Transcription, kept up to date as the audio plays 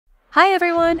Hi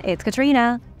everyone, it's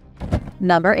Katrina.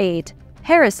 Number 8.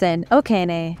 Harrison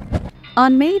Okene.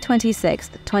 On May 26,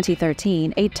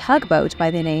 2013, a tugboat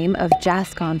by the name of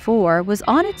Jascon 4 was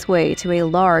on its way to a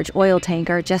large oil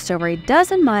tanker just over a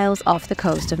dozen miles off the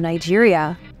coast of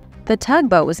Nigeria. The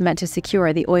tugboat was meant to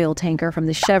secure the oil tanker from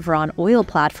the Chevron oil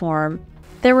platform.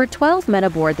 There were 12 men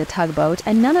aboard the tugboat,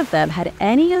 and none of them had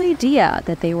any idea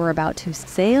that they were about to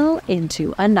sail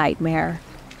into a nightmare.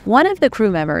 One of the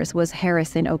crew members was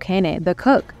Harrison Okene, the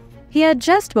cook. He had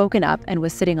just woken up and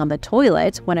was sitting on the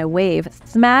toilet when a wave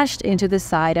smashed into the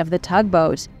side of the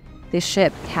tugboat. The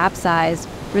ship capsized,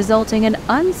 resulting in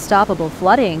unstoppable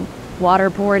flooding. Water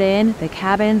poured in, the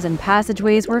cabins and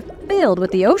passageways were filled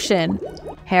with the ocean.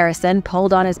 Harrison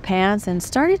pulled on his pants and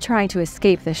started trying to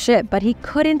escape the ship, but he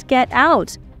couldn't get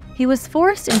out. He was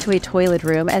forced into a toilet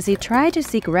room as he tried to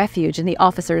seek refuge in the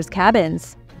officers'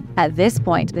 cabins. At this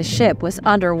point, the ship was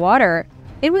underwater.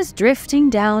 It was drifting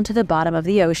down to the bottom of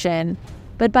the ocean.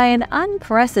 But by an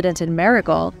unprecedented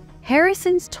miracle,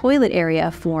 Harrison's toilet area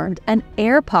formed an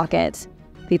air pocket.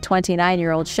 The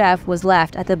 29-year-old chef was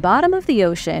left at the bottom of the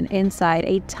ocean inside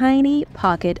a tiny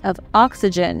pocket of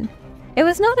oxygen. It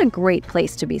was not a great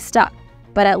place to be stuck,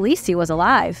 but at least he was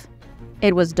alive.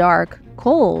 It was dark,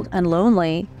 cold, and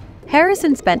lonely.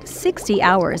 Harrison spent 60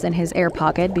 hours in his air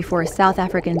pocket before South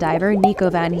African diver Nico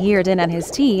van Heerden and his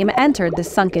team entered the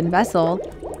sunken vessel.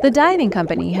 The diving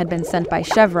company had been sent by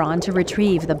Chevron to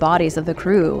retrieve the bodies of the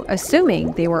crew,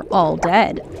 assuming they were all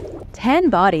dead. 10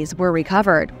 bodies were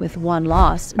recovered, with one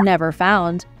lost, never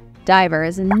found.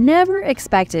 Divers never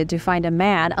expected to find a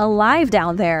man alive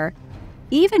down there.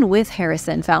 Even with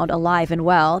Harrison found alive and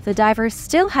well, the divers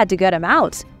still had to get him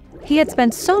out. He had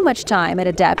spent so much time at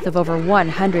a depth of over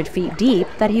 100 feet deep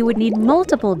that he would need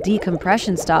multiple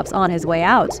decompression stops on his way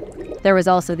out. There was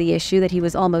also the issue that he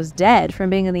was almost dead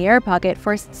from being in the air pocket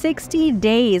for 60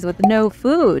 days with no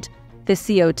food. The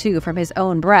CO2 from his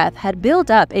own breath had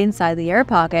built up inside the air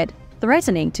pocket,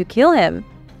 threatening to kill him.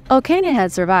 Okene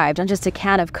had survived on just a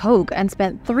can of Coke and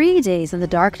spent 3 days in the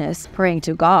darkness praying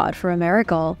to God for a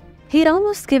miracle. He'd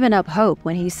almost given up hope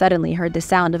when he suddenly heard the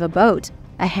sound of a boat,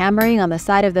 a hammering on the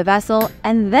side of the vessel,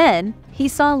 and then he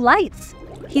saw lights.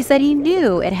 He said he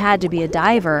knew it had to be a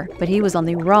diver, but he was on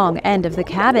the wrong end of the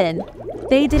cabin.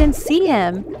 They didn't see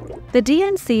him. The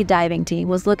DNC diving team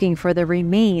was looking for the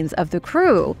remains of the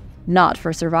crew, not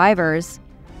for survivors.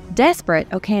 Desperate,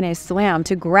 Okene swam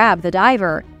to grab the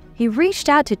diver. He reached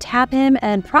out to tap him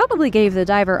and probably gave the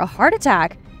diver a heart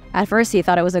attack. At first he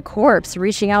thought it was a corpse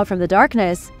reaching out from the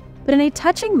darkness. But in a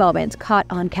touching moment caught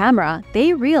on camera,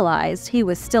 they realized he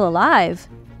was still alive.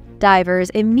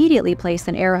 Divers immediately placed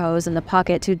an air hose in the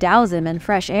pocket to douse him in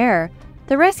fresh air.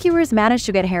 The rescuers managed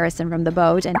to get Harrison from the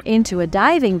boat and into a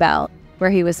diving bell,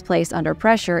 where he was placed under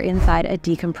pressure inside a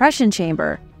decompression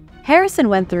chamber. Harrison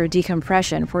went through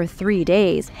decompression for 3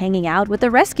 days, hanging out with the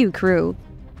rescue crew.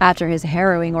 After his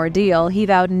harrowing ordeal, he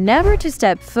vowed never to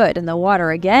step foot in the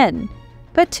water again.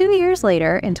 But 2 years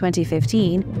later, in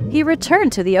 2015, he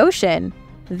returned to the ocean,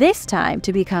 this time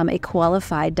to become a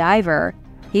qualified diver.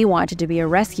 He wanted to be a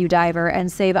rescue diver and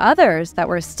save others that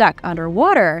were stuck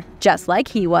underwater, just like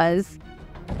he was.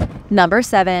 Number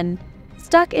 7.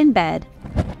 Stuck in bed.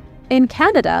 In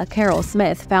Canada, Carol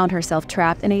Smith found herself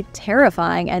trapped in a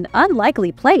terrifying and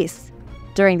unlikely place.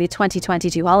 During the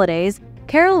 2022 holidays,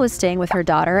 Carol was staying with her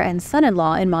daughter and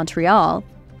son-in-law in Montreal.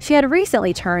 She had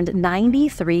recently turned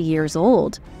 93 years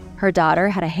old. Her daughter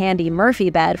had a handy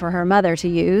Murphy bed for her mother to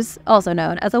use, also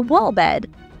known as a wall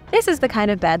bed. This is the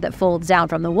kind of bed that folds down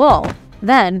from the wall,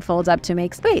 then folds up to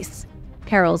make space.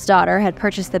 Carol's daughter had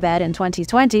purchased the bed in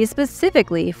 2020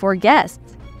 specifically for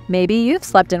guests. Maybe you've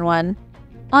slept in one.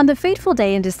 On the fateful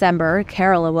day in December,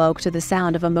 Carol awoke to the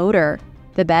sound of a motor.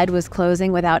 The bed was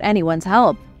closing without anyone's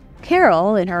help.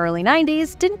 Carol, in her early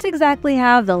 90s, didn't exactly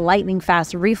have the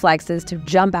lightning-fast reflexes to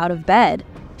jump out of bed.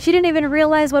 She didn't even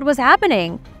realize what was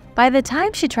happening. By the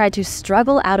time she tried to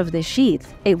struggle out of the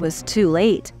sheets, it was too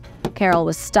late. Carol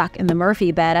was stuck in the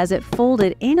Murphy bed as it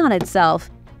folded in on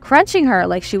itself, crunching her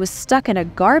like she was stuck in a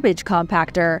garbage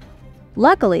compactor.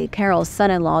 Luckily, Carol's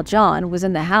son-in-law John was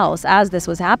in the house as this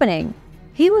was happening.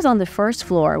 He was on the first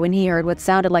floor when he heard what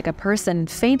sounded like a person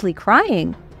faintly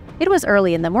crying. It was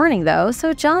early in the morning though,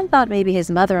 so John thought maybe his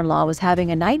mother-in-law was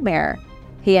having a nightmare.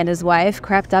 He and his wife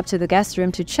crept up to the guest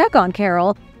room to check on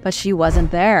Carol, but she wasn't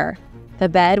there. The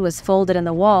bed was folded in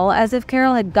the wall as if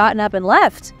Carol had gotten up and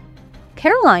left.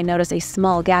 Caroline noticed a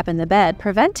small gap in the bed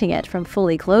preventing it from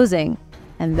fully closing.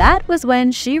 And that was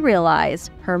when she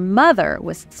realized her mother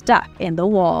was stuck in the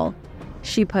wall.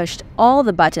 She pushed all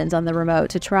the buttons on the remote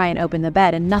to try and open the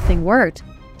bed and nothing worked.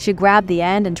 She grabbed the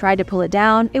end and tried to pull it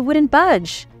down. It wouldn't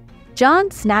budge.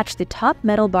 John snatched the top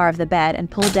metal bar of the bed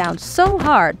and pulled down so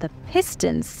hard the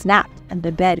pistons snapped and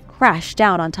the bed crashed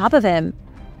down on top of him.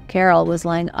 Carol was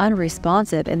lying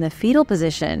unresponsive in the fetal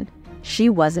position. She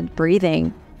wasn't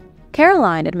breathing.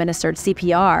 Caroline administered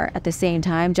CPR. At the same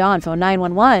time, John phoned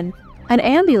 911. An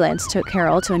ambulance took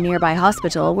Carol to a nearby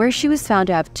hospital where she was found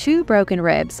to have 2 broken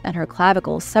ribs and her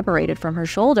clavicle separated from her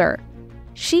shoulder.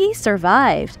 She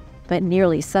survived, but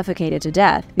nearly suffocated to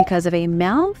death because of a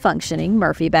malfunctioning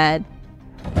Murphy bed.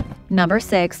 Number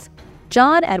 6.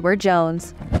 John Edward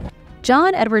Jones.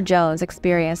 John Edward Jones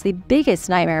experienced the biggest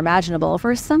nightmare imaginable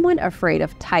for someone afraid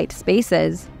of tight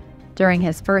spaces. During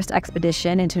his first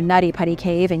expedition into Nutty Putty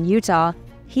Cave in Utah,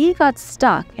 he got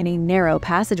stuck in a narrow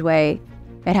passageway.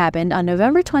 It happened on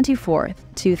November 24,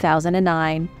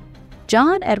 2009.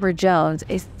 John Edward Jones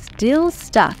is still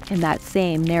stuck in that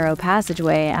same narrow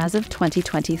passageway as of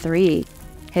 2023.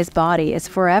 His body is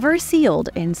forever sealed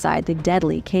inside the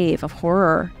deadly cave of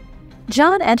horror.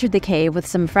 John entered the cave with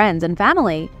some friends and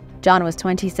family. John was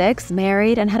 26,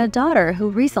 married, and had a daughter who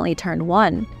recently turned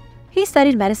 1. He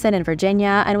studied medicine in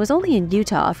Virginia and was only in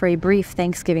Utah for a brief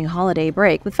Thanksgiving holiday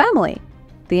break with family.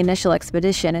 The initial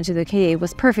expedition into the cave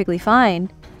was perfectly fine.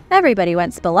 Everybody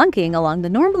went spelunking along the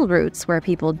normal routes where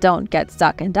people don't get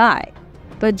stuck and die.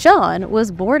 But John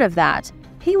was bored of that.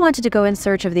 He wanted to go in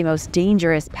search of the most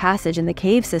dangerous passage in the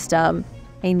cave system,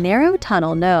 a narrow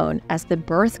tunnel known as the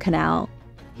Birth Canal.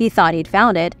 He thought he'd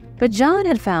found it, but John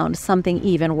had found something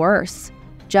even worse.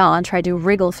 John tried to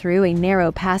wriggle through a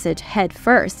narrow passage head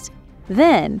first.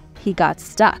 Then he got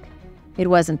stuck. It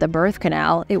wasn't the Birth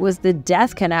Canal, it was the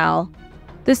Death Canal.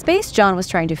 The space John was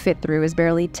trying to fit through was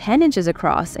barely 10 inches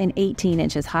across and 18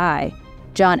 inches high.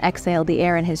 John exhaled the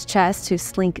air in his chest to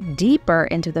slink deeper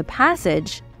into the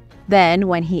passage. Then,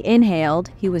 when he inhaled,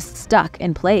 he was stuck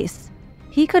in place.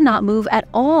 He could not move at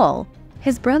all.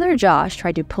 His brother Josh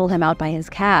tried to pull him out by his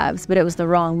calves, but it was the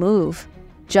wrong move.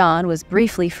 John was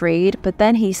briefly freed, but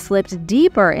then he slipped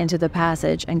deeper into the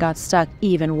passage and got stuck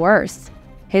even worse.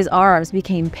 His arms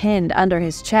became pinned under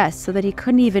his chest so that he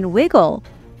couldn't even wiggle.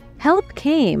 Help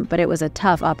came, but it was a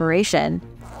tough operation.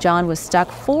 John was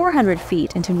stuck 400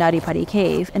 feet into Nutty Putty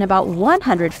Cave and about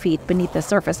 100 feet beneath the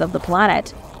surface of the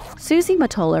planet. Susie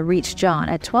Mottola reached John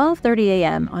at 12:30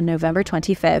 a.m. on November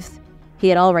 25th. He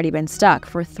had already been stuck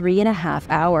for 3.5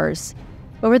 hours.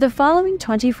 Over the following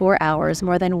 24 hours,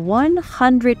 more than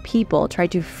 100 people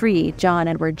tried to free John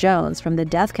Edward Jones from the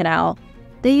Death Canal.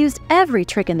 They used every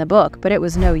trick in the book, but it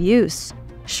was no use.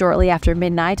 Shortly after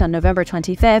midnight on November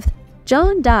 25th,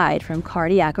 John died from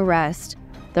cardiac arrest.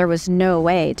 There was no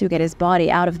way to get his body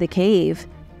out of the cave.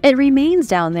 It remains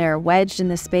down there, wedged in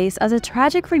the space as a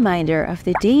tragic reminder of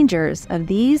the dangers of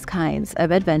these kinds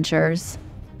of adventures.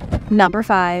 Number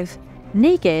 5.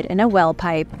 Naked in a well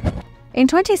pipe. In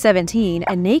 2017,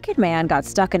 a naked man got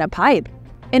stuck in a pipe.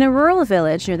 In a rural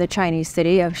village near the Chinese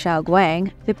city of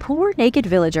Shaoguang, the poor naked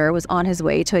villager was on his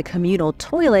way to a communal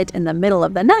toilet in the middle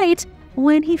of the night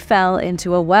when he fell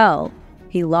into a well.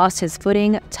 He lost his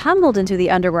footing, tumbled into the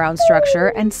underground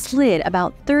structure, and slid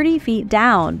about 30 feet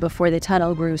down before the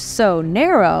tunnel grew so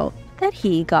narrow that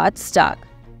he got stuck.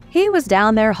 He was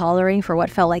down there hollering for what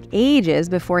felt like ages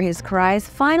before his cries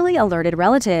finally alerted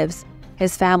relatives.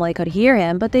 His family could hear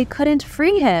him, but they couldn't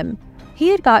free him. He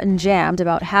had gotten jammed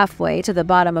about halfway to the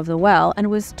bottom of the well and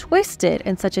was twisted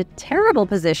in such a terrible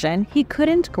position he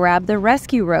couldn't grab the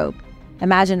rescue rope.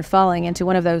 Imagine falling into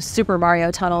one of those Super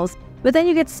Mario tunnels, but then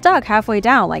you get stuck halfway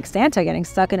down like Santa getting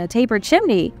stuck in a tapered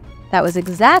chimney. That was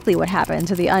exactly what happened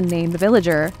to the unnamed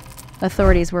villager.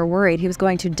 Authorities were worried he was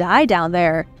going to die down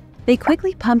there. They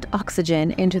quickly pumped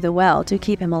oxygen into the well to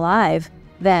keep him alive.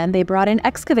 Then they brought in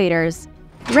excavators.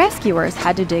 Rescuers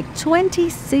had to dig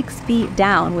 26 feet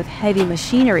down with heavy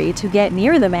machinery to get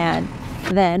near the man.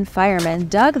 Then firemen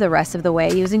dug the rest of the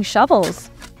way using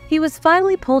shovels. He was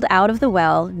finally pulled out of the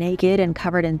well, naked and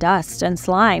covered in dust and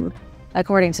slime.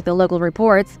 According to the local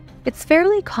reports, it's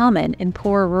fairly common in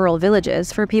poor rural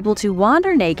villages for people to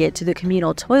wander naked to the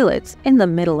communal toilets in the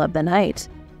middle of the night.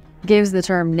 Gives the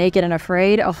term naked and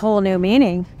afraid a whole new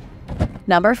meaning.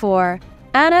 Number 4.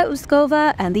 Anna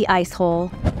Uskova and the Ice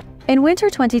Hole. In winter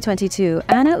 2022,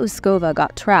 Anna Uskova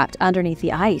got trapped underneath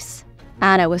the ice.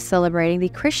 Anna was celebrating the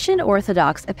Christian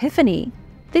Orthodox Epiphany.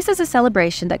 This is a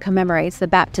celebration that commemorates the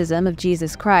baptism of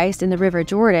Jesus Christ in the River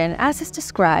Jordan as is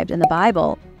described in the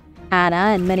Bible. Anna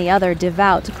and many other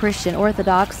devout Christian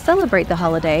Orthodox celebrate the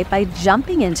holiday by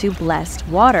jumping into blessed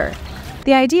water.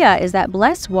 The idea is that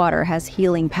blessed water has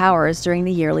healing powers during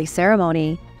the yearly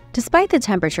ceremony. Despite the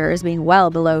temperatures being well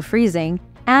below freezing,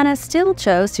 Anna still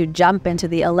chose to jump into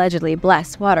the allegedly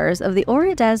blessed waters of the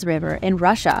Orodez River in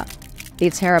Russia. The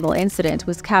terrible incident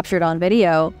was captured on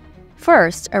video.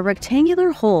 First, a rectangular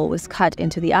hole was cut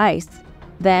into the ice.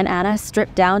 Then Anna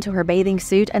stripped down to her bathing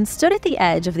suit and stood at the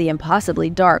edge of the impossibly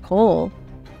dark hole.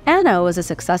 Anna was a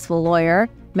successful lawyer,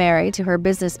 married to her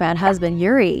businessman husband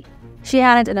Yuri. She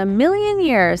hadn't in a million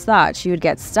years thought she would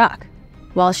get stuck.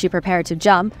 While she prepared to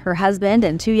jump, her husband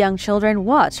and 2 young children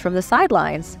watched from the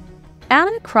sidelines.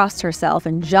 Anna crossed herself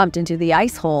and jumped into the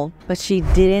ice hole, but she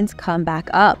didn't come back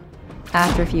up.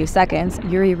 After a few seconds,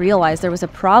 Yuri realized there was a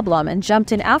problem and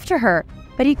jumped in after her,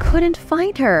 but he couldn't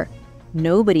find her.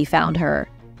 Nobody found her.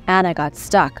 Anna got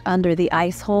stuck under the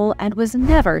ice hole and was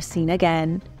never seen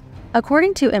again.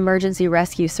 According to Emergency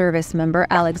Rescue Service member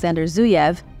Alexander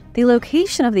Zuyev, the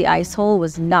location of the ice hole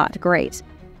was not great.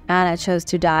 Anna chose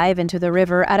to dive into the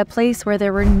river at a place where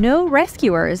there were no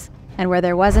rescuers and where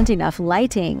there wasn't enough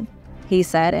lighting. He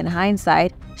said, in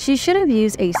hindsight, she should have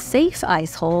used a safe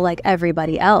ice hole like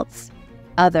everybody else.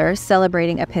 Others,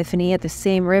 celebrating Epiphany at the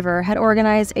same river, had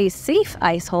organized a safe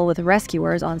ice hole with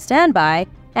rescuers on standby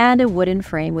and a wooden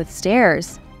frame with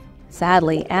stairs.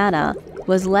 Sadly, Anna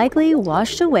was likely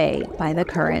washed away by the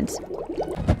current.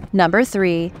 Number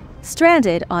 3.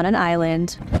 Stranded on an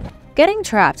island. Getting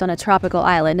trapped on a tropical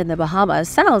island in the Bahamas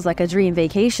sounds like a dream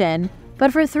vacation,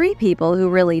 but for 3 people who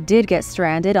really did get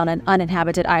stranded on an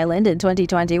uninhabited island in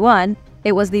 2021,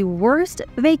 it was the worst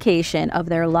vacation of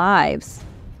their lives.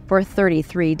 For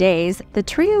 33 days, the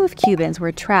trio of Cubans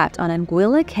were trapped on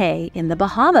Anguilla Cay in the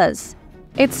Bahamas.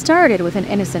 It started with an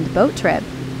innocent boat trip.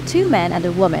 2 men and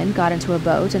a woman got into a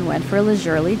boat and went for a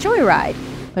leisurely joyride,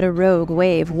 but a rogue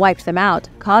wave wiped them out,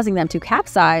 causing them to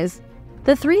capsize.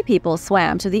 The 3 people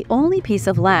swam to the only piece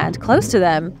of land close to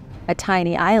them, a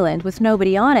tiny island with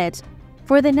nobody on it.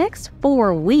 For the next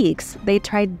 4 weeks, they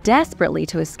tried desperately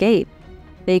to escape.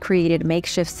 They created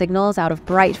makeshift signals out of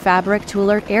bright fabric to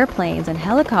alert airplanes and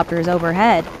helicopters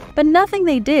overhead, but nothing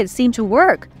they did seemed to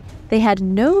work. They had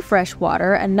no fresh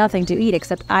water and nothing to eat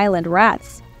except island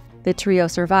rats. The trio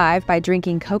survived by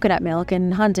drinking coconut milk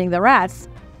and hunting the rats.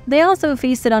 They also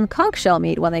feasted on conch shell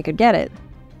meat when they could get it.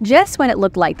 Just when it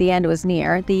looked like the end was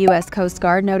near, the U.S. Coast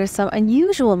Guard noticed some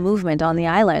unusual movement on the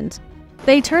island.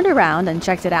 They turned around and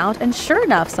checked it out and sure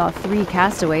enough saw 3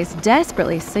 castaways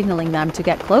desperately signaling them to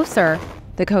get closer.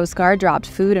 The Coast Guard dropped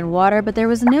food and water, but there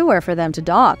was nowhere for them to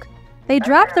dock. They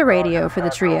dropped the radio for the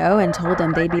trio and told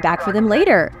them they'd be back for them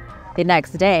later. The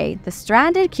next day, the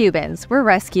stranded Cubans were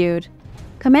rescued.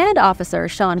 Command Officer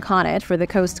Sean Connett for the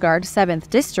Coast Guard 7th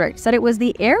District said it was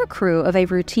the air crew of a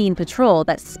routine patrol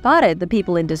that spotted the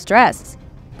people in distress.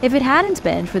 If it hadn't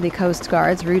been for the Coast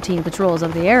Guard's routine patrols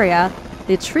of the area,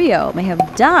 the trio may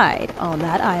have died on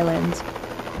that island.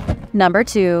 Number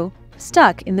 2.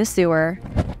 Stuck in the sewer.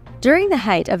 During the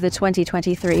height of the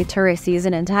 2023 tourist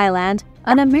season in Thailand,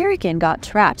 an American got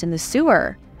trapped in the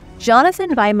sewer.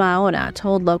 Jonathan Baimaona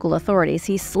told local authorities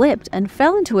he slipped and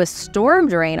fell into a storm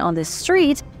drain on the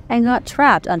street and got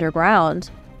trapped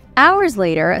underground. Hours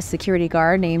later, a security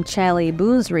guard named Charlie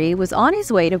Boozri was on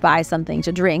his way to buy something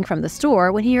to drink from the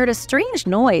store when he heard a strange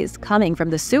noise coming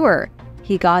from the sewer.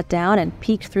 He got down and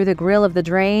peeked through the grill of the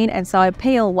drain and saw a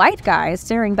pale white guy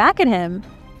staring back at him.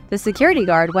 The security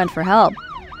guard went for help.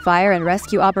 Fire and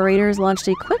rescue operators launched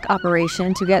a quick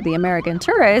operation to get the American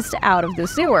tourist out of the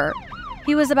sewer.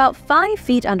 He was about 5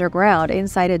 feet underground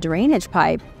inside a drainage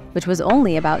pipe, which was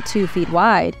only about 2 feet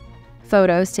wide.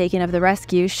 Photos taken of the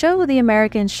rescue show the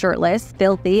American shirtless,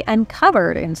 filthy, and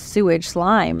covered in sewage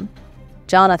slime.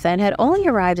 Jonathan had only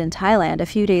arrived in Thailand a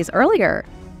few days earlier.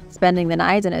 Spending the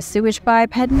night in a sewage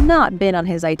pipe had not been on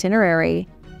his itinerary.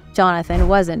 Jonathan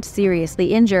wasn't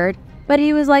seriously injured, but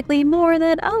he was likely more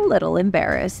than a little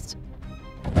embarrassed.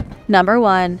 Number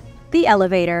 1. The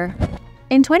elevator.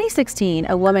 In 2016,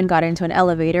 a woman got into an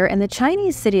elevator in the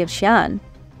Chinese city of Xi'an.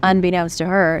 Unbeknownst to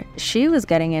her, she was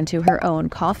getting into her own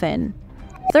coffin.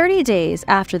 30 days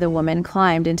after the woman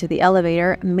climbed into the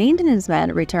elevator, maintenance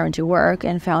men returned to work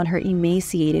and found her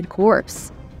emaciated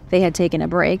corpse. They had taken a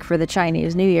break for the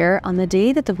Chinese New Year on the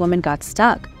day that the woman got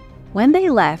stuck. When they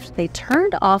left, they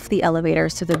turned off the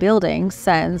elevators to the building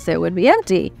since it would be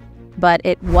empty. But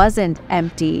it wasn't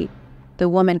empty. The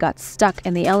woman got stuck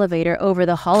in the elevator over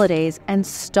the holidays and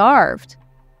starved.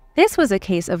 This was a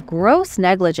case of gross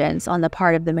negligence on the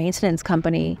part of the maintenance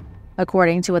company.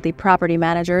 According to what the property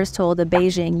managers told the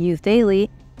Beijing Youth Daily,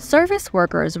 service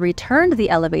workers returned the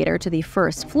elevator to the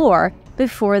first floor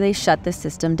before they shut the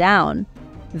system down.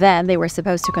 Then they were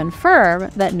supposed to confirm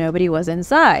that nobody was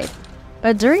inside.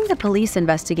 But during the police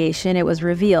investigation, it was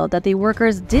revealed that the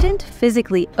workers didn't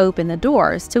physically open the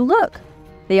doors to look.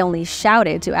 They only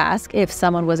shouted to ask if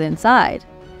someone was inside.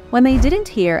 When they didn't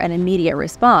hear an immediate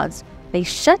response, They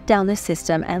shut down the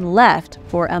system and left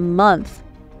for a month.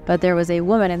 But there was a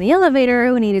woman in the elevator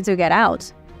who needed to get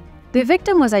out. The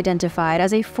victim was identified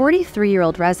as a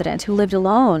 43-year-old resident who lived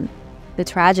alone. The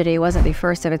tragedy wasn't the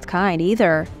first of its kind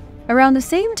either. Around the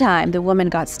same time the woman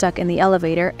got stuck in the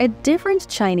elevator, a different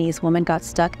Chinese woman got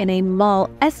stuck in a mall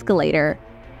escalator.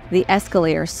 The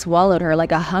escalator swallowed her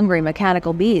like a hungry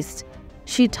mechanical beast.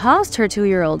 She tossed her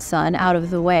 2-year-old son out of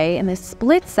the way in the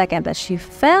split second that she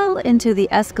fell into the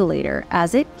escalator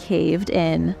as it caved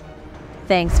in.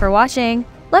 Thanks for watching.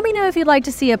 Let me know if you'd like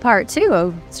to see a part 2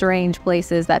 of strange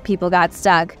places that people got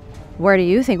stuck. Where do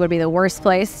you think would be the worst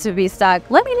place to be stuck?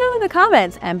 Let me know in the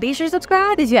comments, and be sure to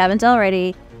subscribe if you haven't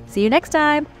already. See you next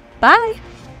time. Bye!